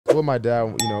With my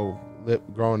dad, you know,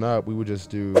 growing up, we would just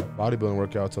do bodybuilding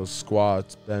workouts, so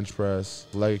squats, bench press,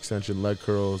 leg extension, leg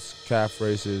curls, calf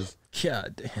races.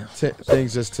 God damn.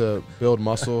 Things just to build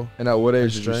muscle. And at what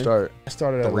age did you start? I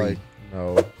started at 3. like,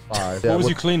 5. What was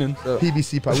you cleaning?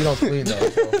 PVC pipe. We don't clean though.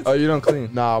 So. Oh, you don't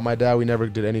clean? Nah, my dad, we never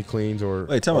did any cleans or.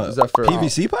 Wait, tell me, is that for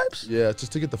PVC pipes? Yeah,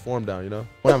 just to get the form down, you know?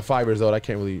 When I'm 5 years old, I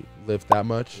can't really lift that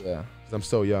much. Yeah. I'm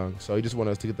so young, so he just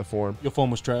wanted us to get the form. Your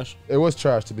form was trash? It was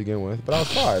trash to begin with, but I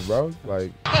was 5, bro.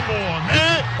 Like, come on,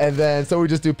 man. And then, so we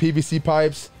just do PVC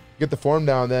pipes, get the form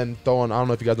down, then throw on, I don't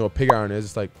know if you guys know what pig iron is.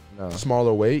 It's like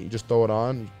smaller weight. You just throw it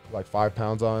on, like 5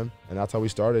 pounds on. And that's how we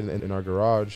started in our garage.